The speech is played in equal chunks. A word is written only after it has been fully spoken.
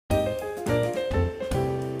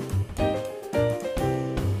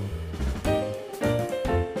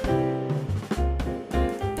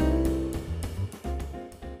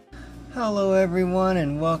Hello everyone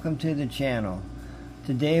and welcome to the channel.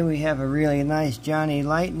 Today we have a really nice Johnny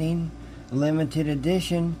Lightning limited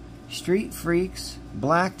edition Street Freaks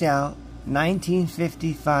blacked out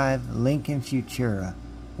 1955 Lincoln Futura.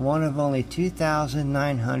 One of only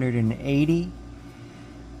 2,980.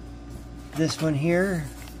 This one here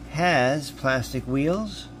has plastic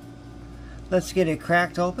wheels. Let's get it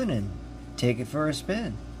cracked open and take it for a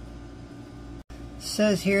spin. It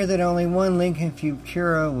says here that only one Lincoln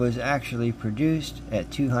Futura was actually produced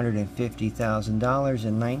at $250,000 in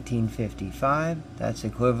 1955. That's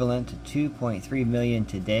equivalent to $2.3 million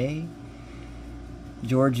today.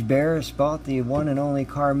 George Barris bought the one and only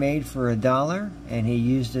car made for $1, and he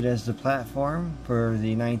used it as the platform for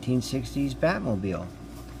the 1960s Batmobile.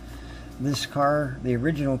 This car, the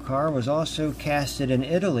original car, was also casted in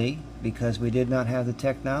Italy because we did not have the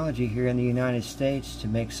technology here in the United States to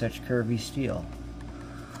make such curvy steel.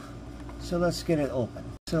 So let's get it open.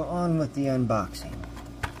 So on with the unboxing.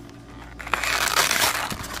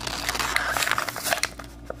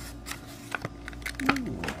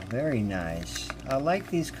 Ooh, very nice. I like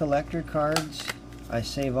these collector cards. I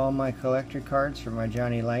save all my collector cards for my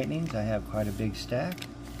Johnny Lightnings. I have quite a big stack.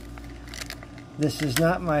 This is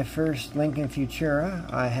not my first Lincoln Futura.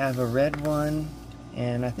 I have a red one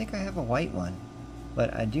and I think I have a white one.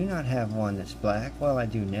 But I do not have one that's black. Well, I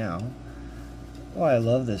do now. Oh, I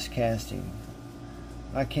love this casting.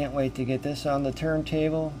 I can't wait to get this on the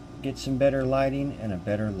turntable, get some better lighting and a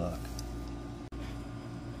better look.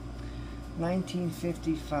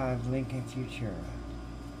 1955 Lincoln Futura,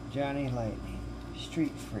 Johnny Lightning,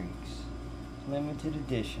 Street Freaks, limited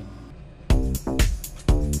edition.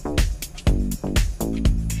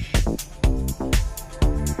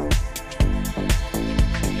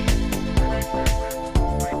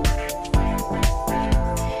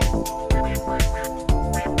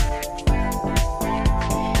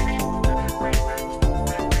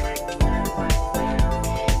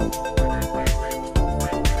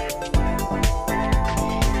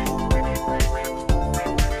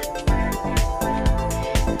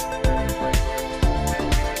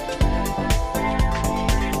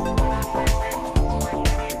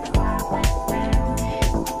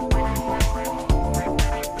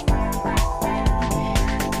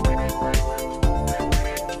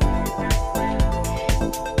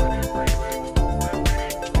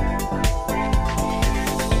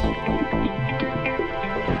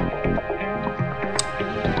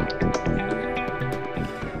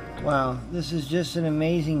 Wow, this is just an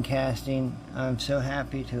amazing casting. I'm so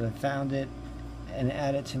happy to have found it and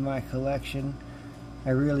add it to my collection.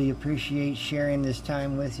 I really appreciate sharing this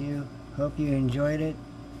time with you. Hope you enjoyed it.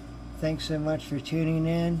 Thanks so much for tuning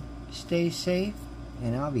in. Stay safe,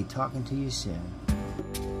 and I'll be talking to you soon.